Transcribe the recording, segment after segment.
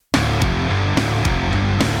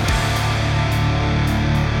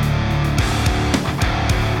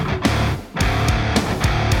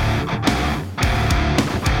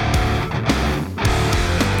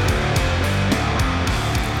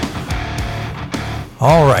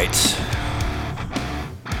All right.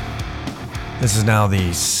 This is now the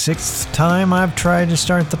 6th time I've tried to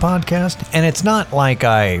start the podcast, and it's not like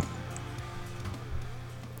I'm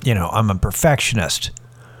a perfectionist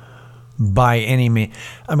by any means.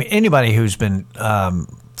 I mean, anybody who's been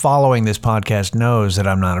following this podcast knows that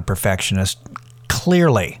I'm not a perfectionist,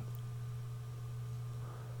 clearly.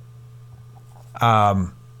 Hello.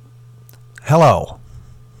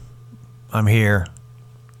 I'm here.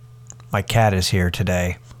 My cat is here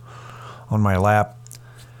today on my lap.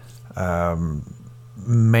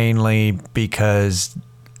 Mainly because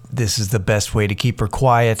this is the best way to keep her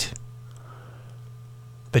quiet.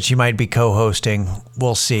 But she might be co-hosting.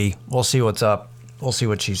 We'll see. We'll see what's up. We'll see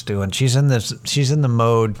what she's doing. She's in the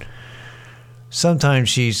mode. Sometimes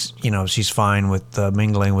she's fine with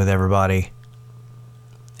mingling with everybody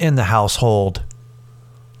in the household.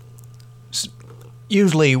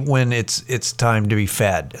 Usually when it's time to be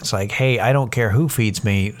fed, it's like, hey, I don't care who feeds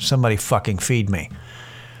me. Somebody fucking feed me.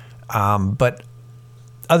 But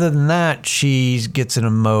other than that, she gets in a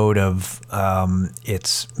mode of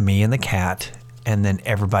it's me and the cat, and then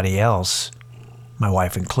everybody else, my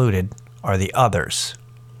wife included, are the others.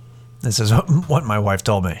 This is what my wife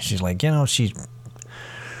told me. She's like, have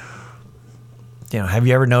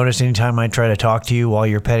you ever noticed anytime I try to talk to you while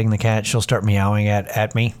you're petting the cat, she'll start meowing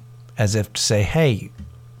at me as if to say, hey,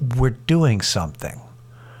 we're doing something.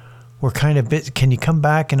 We're kind of busy. Can you come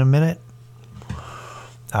back in a minute?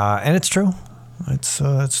 And it's true. It's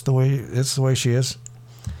the way she is.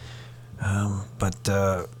 But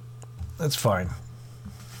that's fine.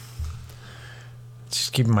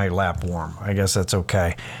 Just keeping my lap warm. I guess that's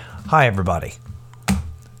okay. Hi, everybody.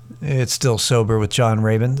 It's Still Sober with John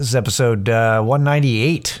Rabin. This is episode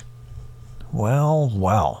 198.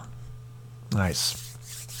 Well. Nice.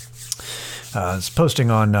 It's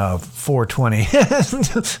posting on 420.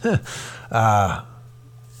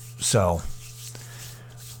 So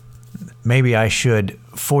maybe I should,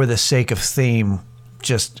 for the sake of theme,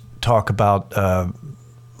 just talk about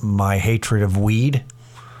my hatred of weed.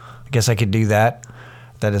 I guess I could do that.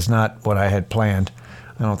 That is not what I had planned.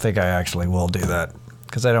 I don't think I actually will do that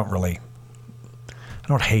because I don't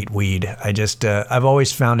hate weed. I just, I've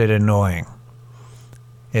always found it annoying.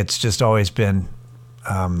 It's just always been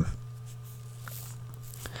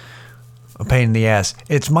a pain in the ass.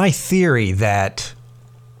 It's my theory that,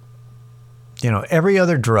 every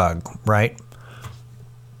other drug, right?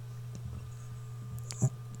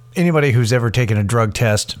 Anybody who's ever taken a drug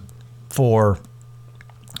test for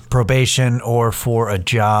probation or for a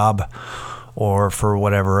job or for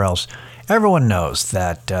whatever else, everyone knows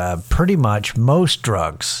that pretty much most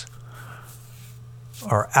drugs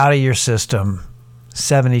are out of your system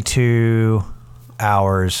 72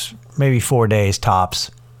 hours, maybe 4 days tops.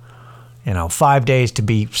 5 days to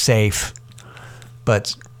be safe,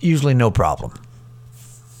 but usually no problem.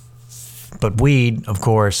 But weed, of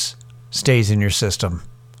course, stays in your system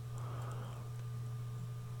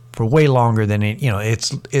for way longer than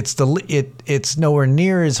it's nowhere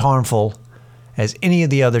near as harmful as any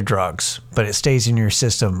of the other drugs, but it stays in your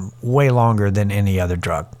system way longer than any other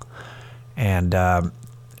drug. And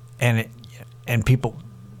people,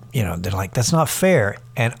 they're like, that's not fair.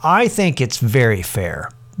 And I think it's very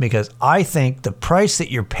fair. Because I think the price that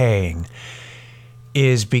you're paying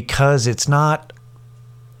is because it's not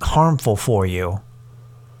harmful for you,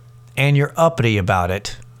 and you're uppity about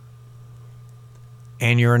it,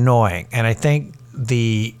 and you're annoying. And I think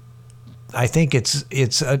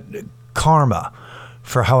it's a karma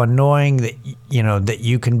for how annoying that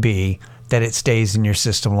you can be, that it stays in your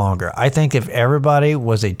system longer. I think if everybody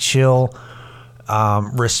was a chill,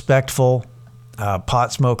 respectful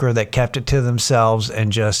pot smoker that kept it to themselves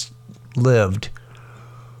and just lived,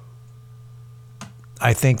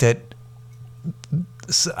 I think that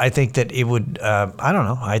it would, I don't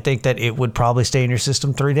know. I think that it would probably stay in your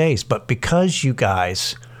system 3 days. But because you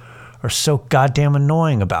guys are so goddamn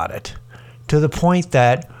annoying about it, to the point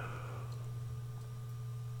that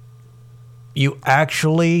you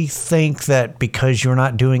actually think that because you're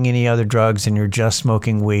not doing any other drugs and you're just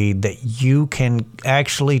smoking weed, that you can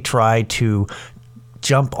actually try to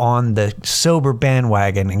jump on the sober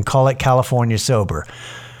bandwagon and call it California sober.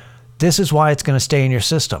 This is why it's going to stay in your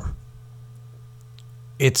system.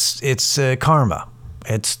 It's karma.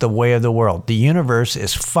 It's the way of the world. The universe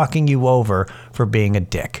is fucking you over for being a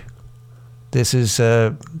dick. This is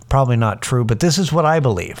probably not true, but this is what I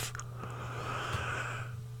believe.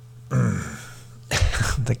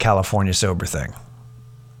 The California sober thing.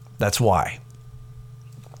 That's why.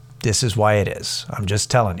 This is why it is. I'm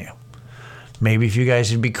just telling you. Maybe if you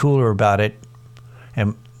guys would be cooler about it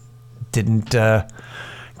and didn't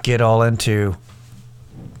get all into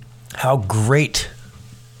how great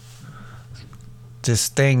this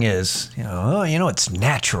thing is. It's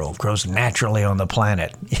natural. It grows naturally on the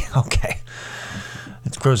planet. Okay.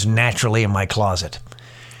 It grows naturally in my closet.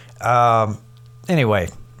 Anyway,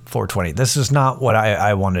 420. This is not what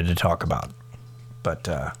I wanted to talk about. But,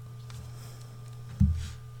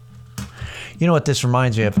 you know what this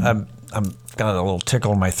reminds me of? I'm got a little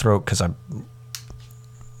tickle in my throat because I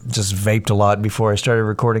just vaped a lot before I started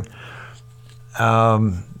recording.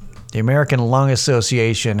 The American Lung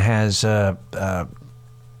Association is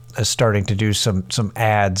starting to do some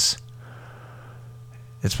ads.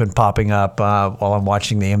 It's been popping up while I'm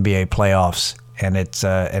watching the NBA playoffs, and it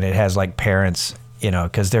has like parents,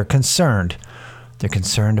 because they're concerned. They're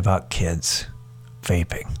concerned about kids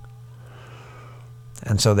vaping,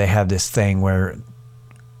 and so they have this thing where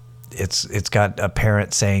it's got a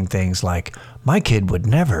parent saying things like, "My kid would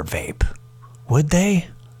never vape, would they?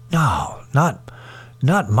 No, not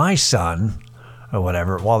my son," or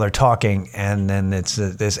whatever, while they're talking, and then it's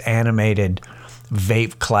this animated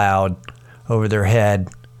vape cloud over their head,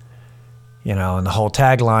 and the whole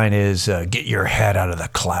tagline is, "Get your head out of the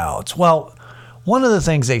clouds." Well, one of the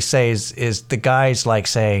things they say is the guy's like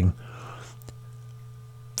saying,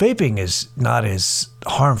 vaping is not as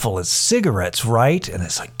harmful as cigarettes, right? And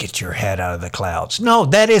it's like, get your head out of the clouds. No,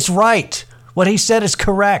 that is right. What he said is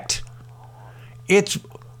correct. It's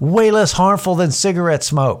way less harmful than cigarette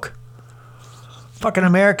smoke. Fucking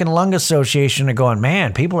American Lung Association are going,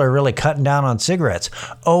 man, people are really cutting down on cigarettes.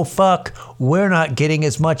 Oh, fuck, we're not getting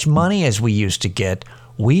as much money as we used to get.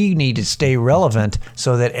 We need to stay relevant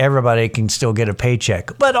so that everybody can still get a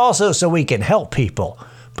paycheck, but also so we can help people,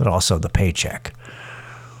 but also the paycheck.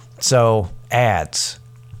 So, ads.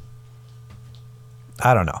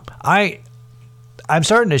 I don't know. I'm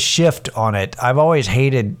starting to shift on it. I've always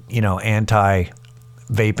hated, anti-vaping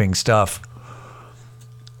stuff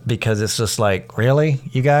because it's just like, really,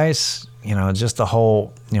 you guys? Just the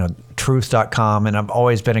whole, truth.com, and I've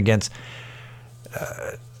always been against.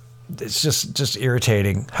 It's just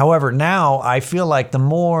irritating. However, now I feel like the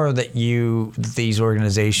more that these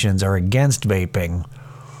organizations are against vaping,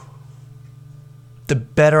 the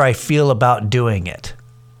better I feel about doing it.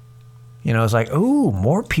 It's like, ooh,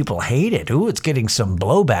 more people hate it. Ooh, it's getting some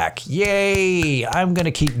blowback. Yay! I'm going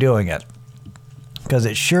to keep doing it because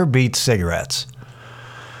it sure beats cigarettes.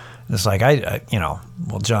 It's like,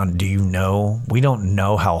 well, John, do you know? We don't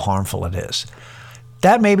know how harmful it is.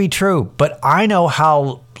 That may be true, but I know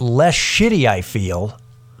how less shitty I feel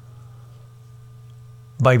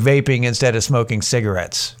by vaping instead of smoking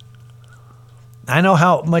cigarettes. I know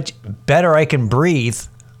how much better I can breathe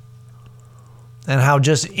and how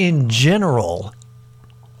just in general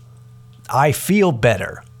I feel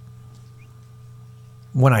better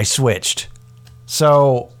when I switched.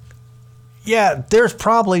 So, yeah, there's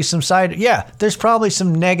probably some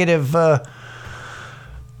negative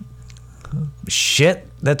shit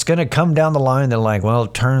that's going to come down the line. They're like, well,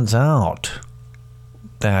 it turns out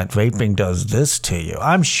that vaping does this to you.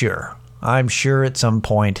 I'm sure at some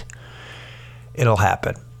point it'll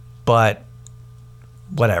happen, but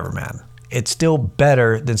whatever, man. It's still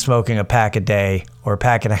better than smoking a pack a day or a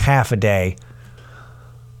pack and a half a day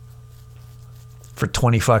for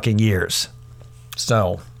 20 fucking years.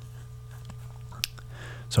 So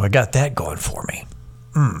I got that going for me.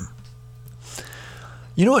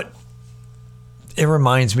 You know what it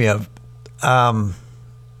reminds me of?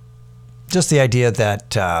 Just the idea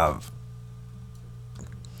that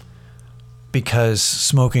because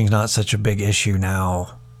smoking's not such a big issue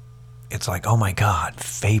now, it's like, oh my God,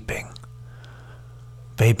 vaping's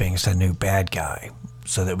the new bad guy,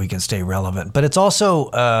 so that we can stay relevant. But it's also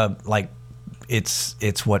like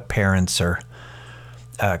it's what parents are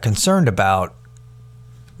concerned about.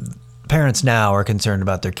 Parents now are concerned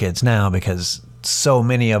about their kids now because so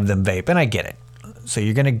many of them vape, and I get it. So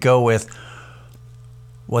you're going to go with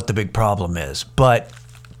what the big problem is, but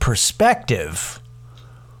perspective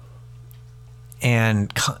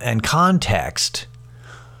and context,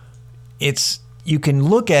 you can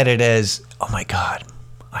look at it as, oh my God,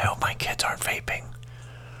 I hope my kids aren't vaping.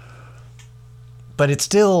 But it's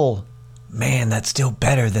still, man, that's still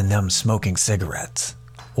better than them smoking cigarettes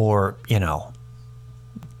or,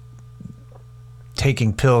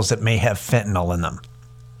 taking pills that may have fentanyl in them.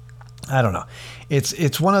 I don't know.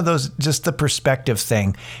 It's one of those, just the perspective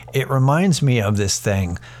thing. It reminds me of this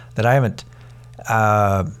thing that I haven't,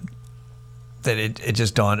 that it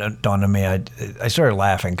just dawned on me. I started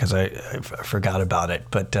laughing because I forgot about it.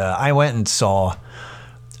 But I went and saw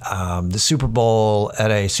the Super Bowl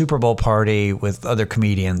at a Super Bowl party with other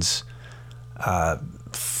comedians 4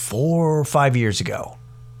 or 5 years ago.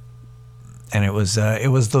 and it was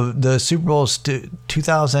the Super Bowl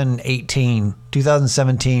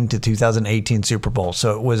 2017 to 2018 Super Bowl.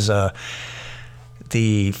 So it was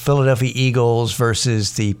the Philadelphia Eagles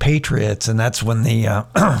versus the Patriots, and that's when the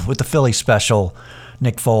with the Philly special,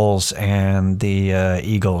 Nick Foles and the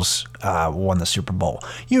Eagles won the Super Bowl.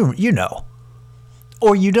 You know,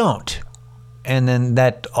 or you don't, and then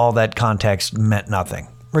all that context meant nothing.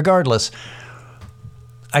 Regardless,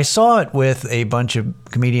 I saw it with a bunch of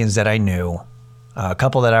comedians that I knew, a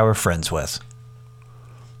couple that I were friends with,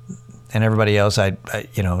 and everybody else. No,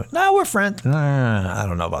 we're friends. I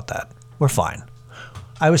don't know about that. We're fine.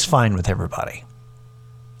 I was fine with everybody,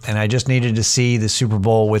 and I just needed to see the Super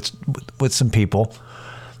Bowl with some people,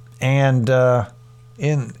 and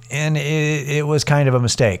it was kind of a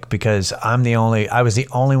mistake because I was the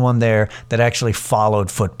only one there that actually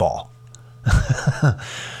followed football.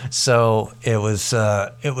 So it was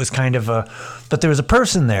kind of but there was a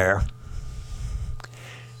person there.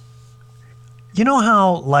 You know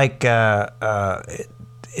how like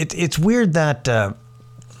it's weird that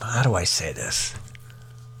how do I say this?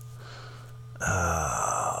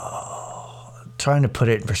 Trying to put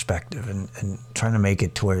it in perspective and trying to make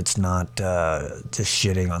it to where it's not just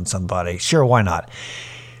shitting on somebody. Sure, why not?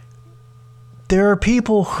 There are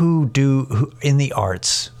people who in the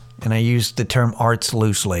arts, and I use the term arts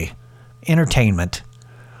loosely, entertainment,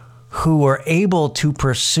 who are able to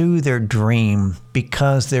pursue their dream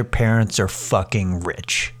because their parents are fucking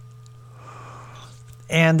rich.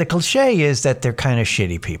 And the cliche is that they're kind of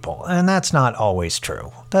shitty people, and that's not always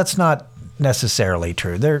true. That's not necessarily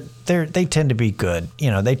true. They tend to be good. You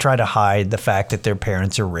know, they try to hide the fact that their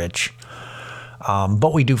parents are rich.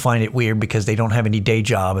 But we do find it weird because they don't have any day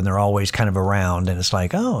job and they're always kind of around, and it's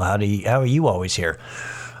like, oh, how are you always here?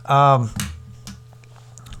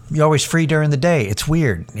 You're always free during the day. It's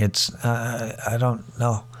weird. It's I don't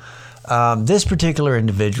know. This particular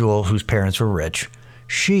individual whose parents were rich,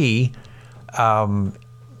 she, in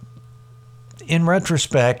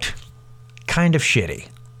retrospect, kind of shitty.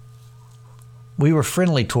 We were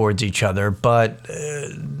friendly towards each other, but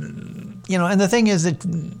and the thing is that,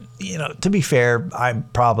 to be fair, I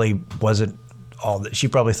probably wasn't all that. She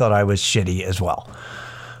probably thought I was shitty as well.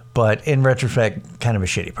 But in retrospect, kind of a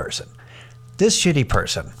shitty person. This shitty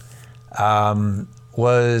person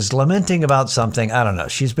was lamenting about something. I don't know.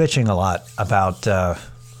 She's bitching a lot about,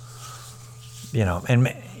 and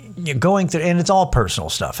going through, and it's all personal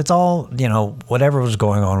stuff. It's all, whatever was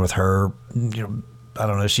going on with her. I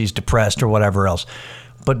don't know. She's depressed or whatever else.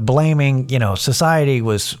 But blaming, society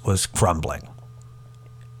was crumbling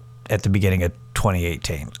at the beginning of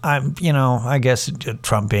 2018. I guess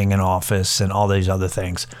Trump being in office and all these other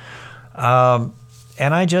things. And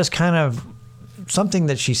I just kind of, something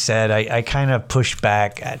that she said, I kind of pushed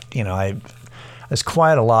back at, I was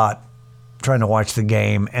quiet a lot trying to watch the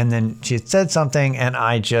game. And then she had said something and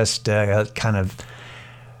I just and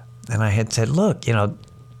I had said, look,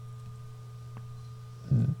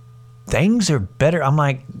 things are better. I'm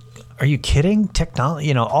like, are you kidding?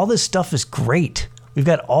 Technology, all this stuff is great. We've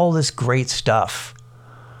got all this great stuff.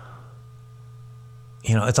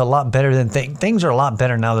 It's a lot better than things are a lot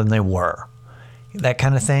better now than they were. That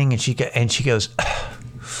kind of thing. And she goes,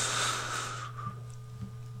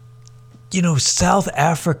 South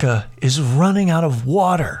Africa is running out of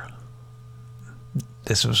water.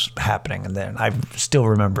 This was happening. And then I still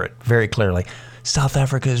remember it very clearly. South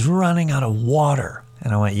Africa is running out of water.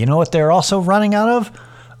 And I went, you know what they're also running out of?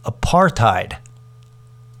 Apartheid.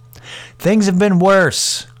 Things have been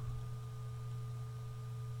worse.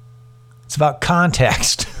 It's about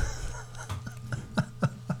context.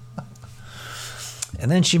 And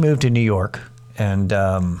then she moved to New York and,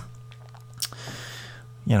 to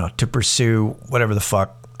pursue whatever the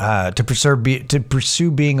fuck, to pursue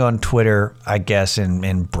being on Twitter, I guess,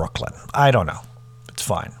 in Brooklyn. I don't know. It's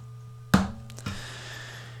fine.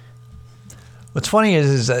 What's funny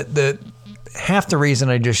is that half the reason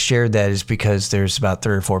I just shared that is because there's about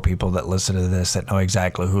 3 or 4 people that listen to this that know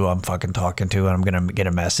exactly who I'm fucking talking to, and I'm going to get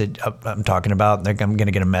a message I'm talking about. I'm going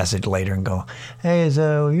to get a message later and go, hey,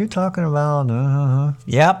 so you talking about?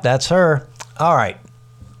 Yep, that's her. All right.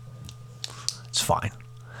 It's fine.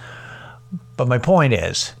 But my point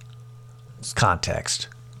is, it's context.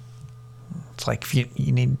 It's like if you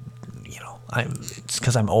need, it's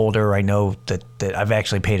because I'm older. I know that I've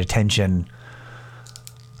actually paid attention.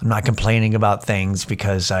 I'm not complaining about things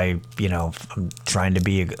because I'm trying to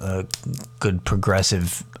be a good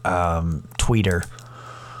progressive tweeter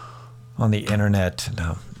on the internet.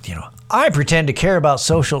 I pretend to care about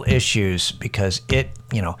social issues because it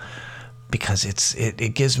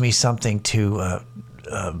gives me something to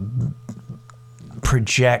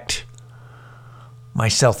project my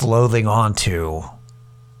self-loathing onto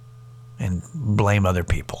and blame other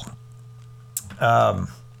people.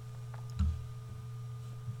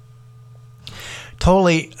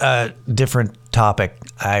 Totally different topic.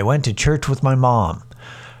 I went to church with my mom.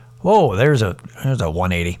 Whoa, there's a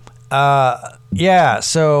 180. Yeah,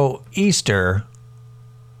 so Easter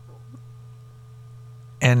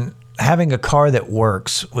and having a car that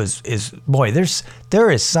works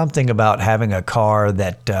there is something about having a car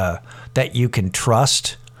that you can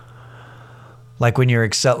trust. Like when you're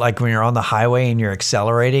on the highway and you're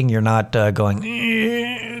accelerating, you're not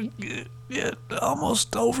going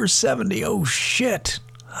almost over 70. Oh shit!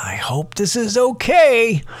 I hope this is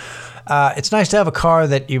okay. It's nice to have a car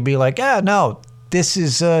that you'd be like, no, this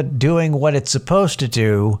is doing what it's supposed to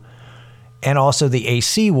do, and also the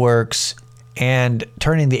AC works. And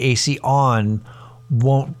turning the AC on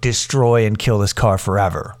won't destroy and kill this car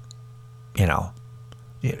forever. You know,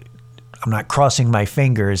 I'm not crossing my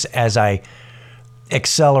fingers as I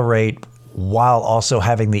accelerate while also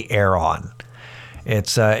having the air on.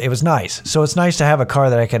 It was nice. So it's nice to have a car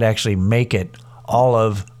that I could actually make it all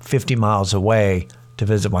of 50 miles away to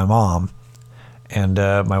visit my mom. And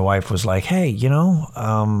my wife was like, hey,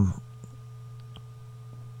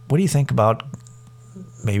 what do you think about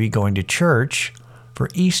maybe going to church for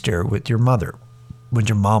Easter with your mother? Would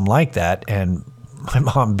your mom like that? And my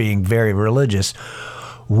mom, being very religious,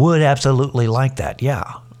 would absolutely like that.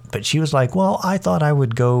 Yeah. But she was like, well, I thought I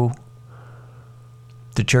would go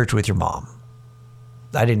to church with your mom.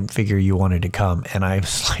 I didn't figure you wanted to come. And I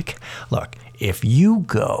was like, look, if you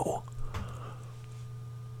go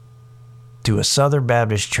to a Southern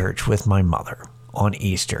Baptist church with my mother on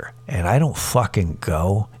Easter and I don't fucking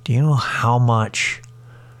go, do you know how much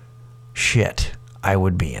shit I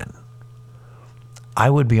would be in? I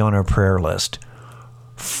would be on her prayer list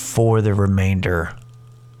for the remainder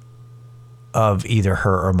of either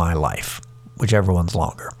her or my life, whichever one's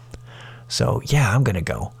longer. So yeah, I'm going to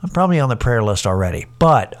go. I'm probably on the prayer list already,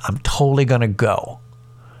 but I'm totally going to go.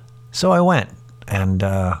 So I went, and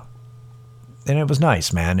it was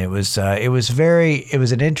nice, man. It was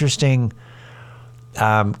an interesting,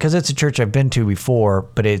 because it's a church I've been to before,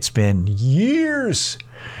 but it's been years.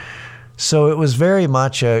 So it was very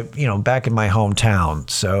much back in my hometown.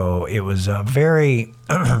 So it was very,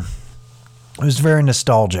 it was very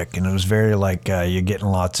nostalgic, and it was very like you're getting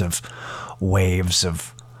lots of waves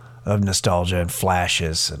of nostalgia and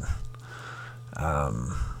flashes,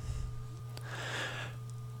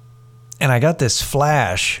 and I got this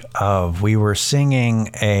flash of, we were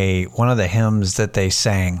singing one of the hymns that they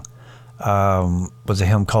sang was a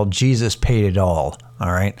hymn called Jesus Paid It All.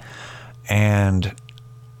 All right. And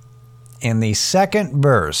in the second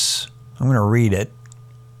verse, I'm going to read it.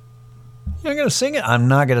 You're not going to sing it? I'm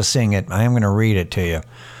not going to sing it. I am going to read it to you.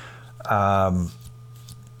 And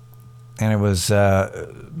it was,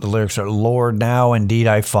 the lyrics are, Lord, now indeed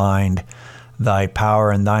I find thy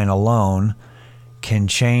power and thine alone can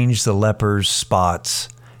change the leper's spots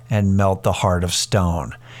and melt the heart of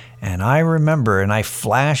stone. And I remember, and I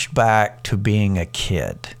flashed back to being a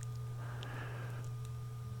kid.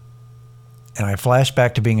 And I flashed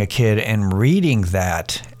back to being a kid and reading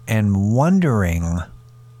that and wondering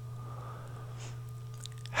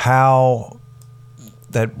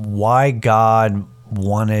why God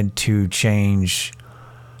wanted to change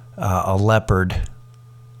a leopard's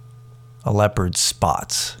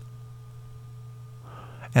spots.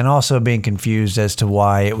 And also being confused as to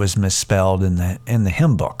why it was misspelled in the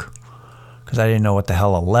hymn book, because I didn't know what the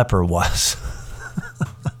hell a leper was.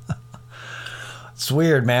 It's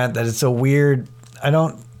weird, man. That it's a weird. I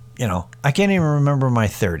can't even remember my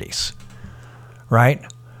 30s, right?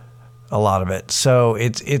 A lot of it. So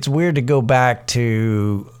it's weird to go back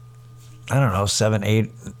to, I don't know,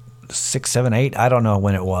 6, 7, 8. I don't know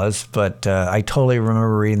when it was, but I totally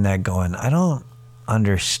remember reading that going, I don't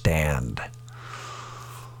understand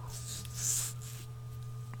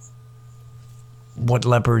what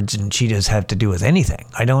leopards and cheetahs have to do with anything.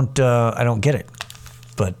 I don't get it.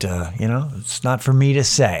 But, it's not for me to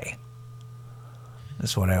say.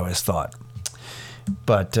 That's what I always thought.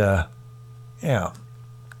 But, yeah.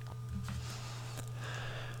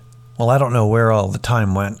 Well, I don't know where all the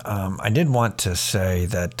time went. I did want to say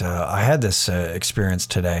that I had this experience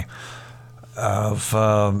today of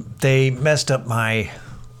they messed up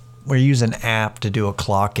we're using an app to do a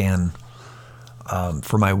clock in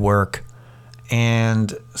for my work.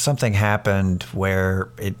 And something happened where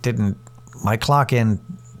my clock in,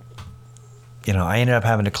 I ended up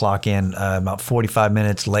having to clock in about 45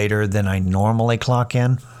 minutes later than I normally clock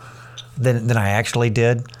in, than I actually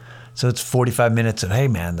did. So it's 45 minutes of, hey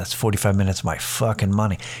man, that's 45 minutes of my fucking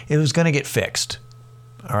money. It was going to get fixed.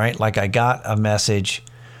 All right. Like I got a message,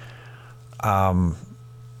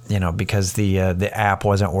 because the app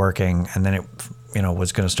wasn't working, and then it,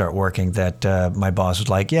 was going to start working, that my boss was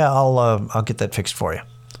like, yeah, I'll get that fixed for you.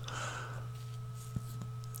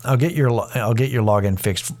 I'll get your login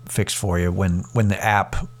fixed for you when the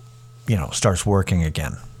app, starts working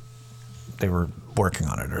again. They were working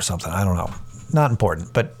on it or something. I don't know. Not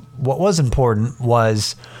important. But what was important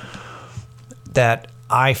was that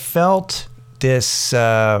I felt this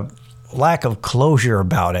lack of closure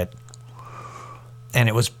about it, and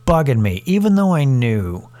it was bugging me, even though I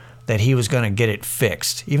knew that he was going to get it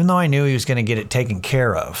fixed, even though I knew he was going to get it taken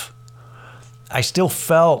care of. I still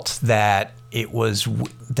felt that it was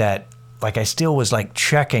that, like, I still was like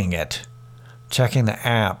checking the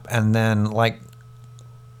app, and then like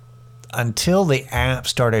until the app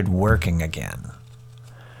started working again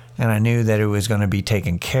and I knew that it was going to be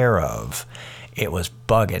taken care of, it was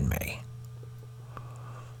bugging me.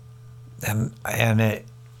 And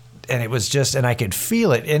it was just, and I could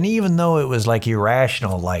feel it. And even though it was like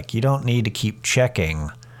irrational, like you don't need to keep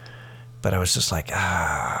checking, but I was just like,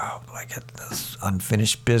 I got this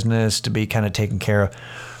unfinished business to be kind of taken care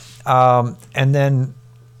of. And then,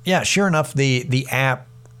 yeah, sure enough, the app,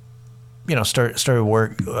 started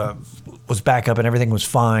work, was back up and everything was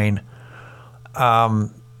fine.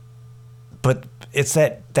 But it's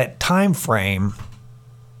that time frame,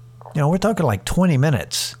 we're talking like 20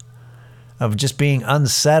 minutes of just being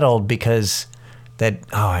unsettled because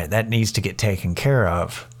that needs to get taken care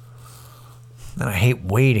of. And I hate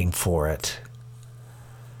waiting for it.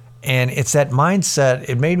 And it's that mindset.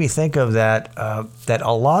 It made me think of that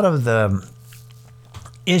a lot of the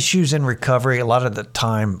issues in recovery, a lot of the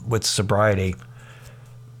time with sobriety,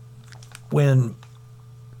 when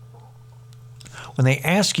they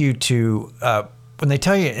ask you to, when they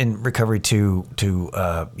tell you in recovery to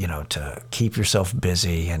keep yourself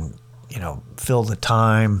busy and, fill the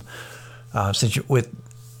time, if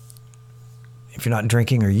you're not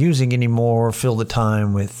drinking or using anymore, fill the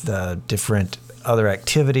time with different other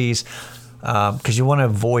activities, because you want to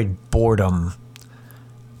avoid boredom.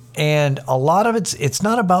 And a lot of it's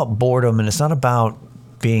not about boredom, and it's not about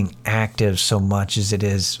being active so much as it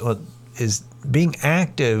is being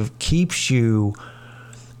active keeps you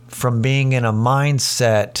from being in a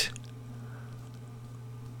mindset.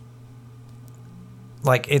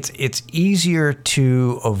 Like it's easier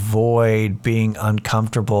to avoid being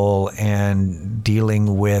uncomfortable and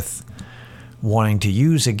dealing with wanting to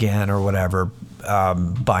use again or whatever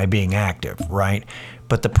by being active, right?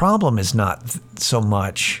 But the problem is not so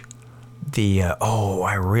much the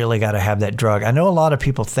I really got to have that drug. I know a lot of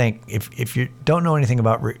people think if you don't know anything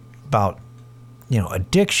about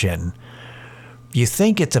addiction, you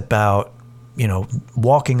think it's about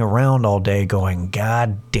walking around all day going,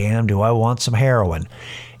 God damn, do I want some heroin?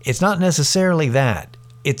 It's not necessarily that.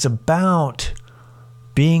 It's about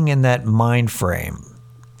being in that mind frame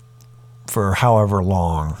for however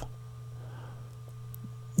long.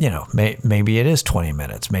 Maybe it is 20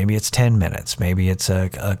 minutes, maybe it's 10 minutes, maybe it's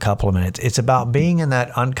a couple of minutes. It's about being in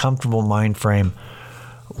that uncomfortable mind frame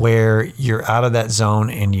where you're out of that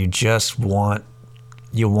zone and you just want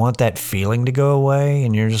that feeling to go away,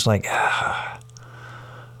 and you're just like,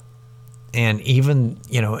 and even,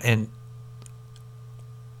 and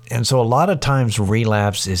so a lot of times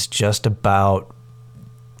relapse is just about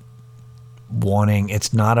wanting,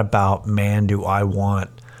 it's not about, man, do I want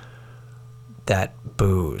that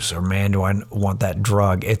booze, or man, do I want that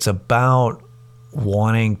drug. It's about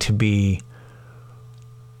wanting to be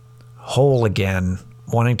whole again,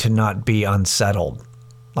 wanting to not be unsettled,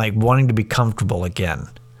 like wanting to be comfortable again,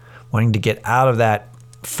 wanting to get out of that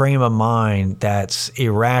frame of mind that's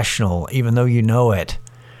irrational, even though you know it,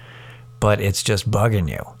 but it's just bugging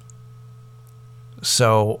you.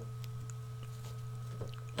 So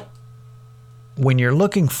when you're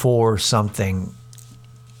looking for something,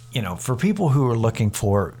 for people who are looking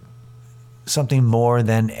for something more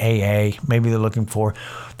than AA, maybe they're looking for,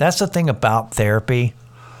 that's the thing about therapy,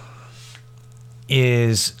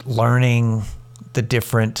 is learning the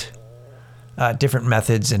different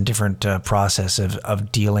methods and different processes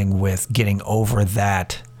of dealing with getting over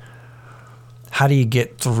that. How do you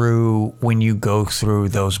get through when you go through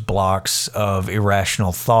those blocks of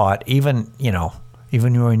irrational thought, even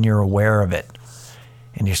when you're aware of it,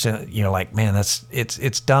 and you're like, man,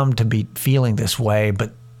 it's dumb to be feeling this way,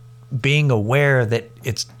 but being aware that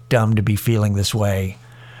it's dumb to be feeling this way,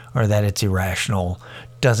 or that it's irrational,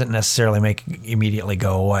 doesn't necessarily make it immediately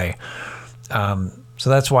go away. So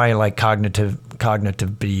that's why I like cognitive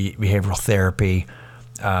behavioral therapy,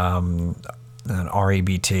 and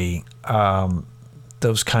REBT,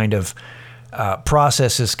 those kind of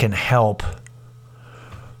processes can help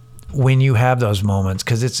when you have those moments,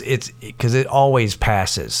 because it always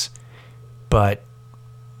passes, but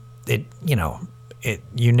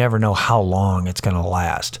you never know how long it's going to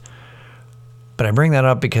last. But I bring that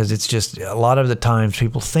up because it's just a lot of the times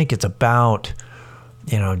people think it's about,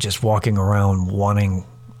 just walking around wanting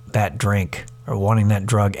that drink or wanting that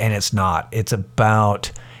drug, and it's not. It's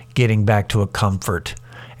about getting back to a comfort,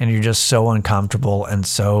 and you're just so uncomfortable and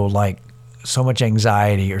so much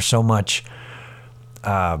anxiety or so much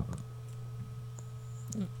the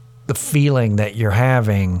feeling that you're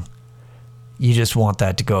having, you just want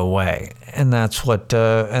that to go away. And that's what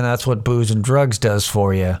booze and drugs does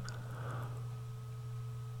for you,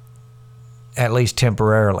 at least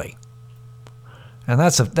temporarily. And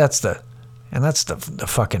that's the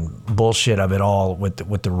fucking bullshit of it all with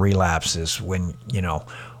the relapses, when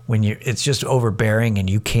it's just overbearing and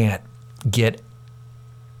you can't get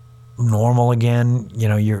normal again.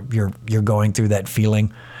 You're going through that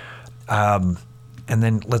feeling, and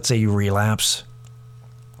then let's say you relapse,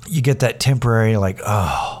 you get that temporary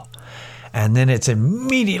and then it's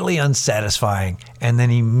immediately unsatisfying, and then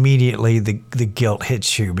immediately the guilt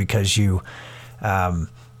hits you because you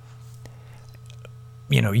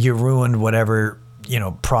ruined whatever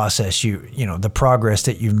process the progress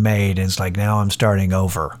that you've made, and it's like, now I'm starting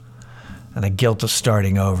over, and the guilt of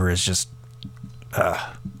starting over is just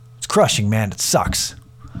it's crushing, man. It sucks.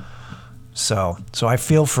 So I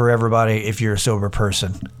feel for everybody. If you're a sober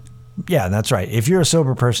person, yeah, that's right. If you're a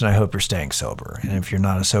sober person, I hope you're staying sober. And if you're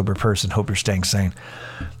not a sober person, hope you're staying sane.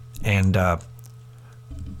 And,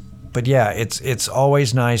 but yeah, it's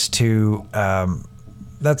always nice to,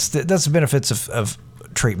 that's the benefits of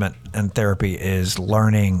treatment and therapy, is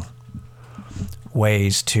learning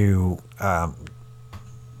ways to,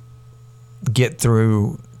 get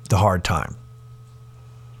through the hard time,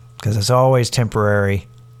 because it's always temporary.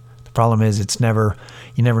 The problem is you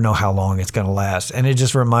never know how long it's going to last. And it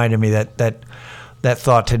just reminded me that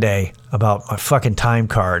thought today about my fucking time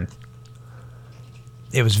card.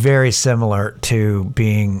 It was very similar to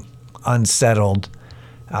being unsettled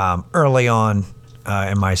early on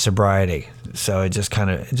in my sobriety. So it just I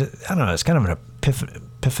don't know, it's kind of an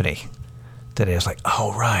epiphany today. It's like,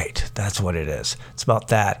 oh, right, that's what it is. It's about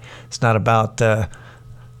that. It's not about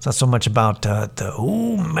it's not so much about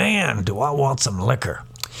oh man, do I want some liquor.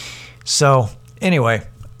 So anyway,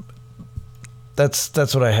 that's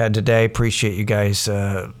what I had today. Appreciate you guys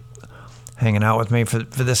hanging out with me for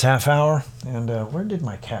this half hour. And where did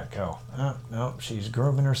my cat go? Oh, no, she's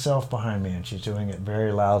grooming herself behind me, and she's doing it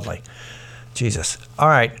very loudly. Jesus. All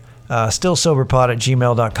right.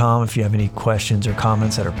 Stillsoberpod@gmail.com if you have any questions or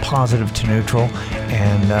comments that are positive to neutral.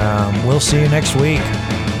 And we'll see you next week.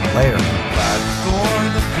 Later. Fight for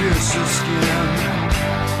the piercing skin.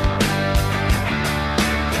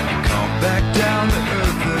 Come back down to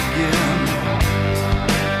earth again.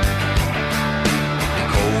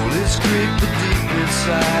 Cold is creeping deep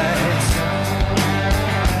inside.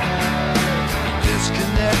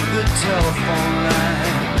 Disconnect the telephone.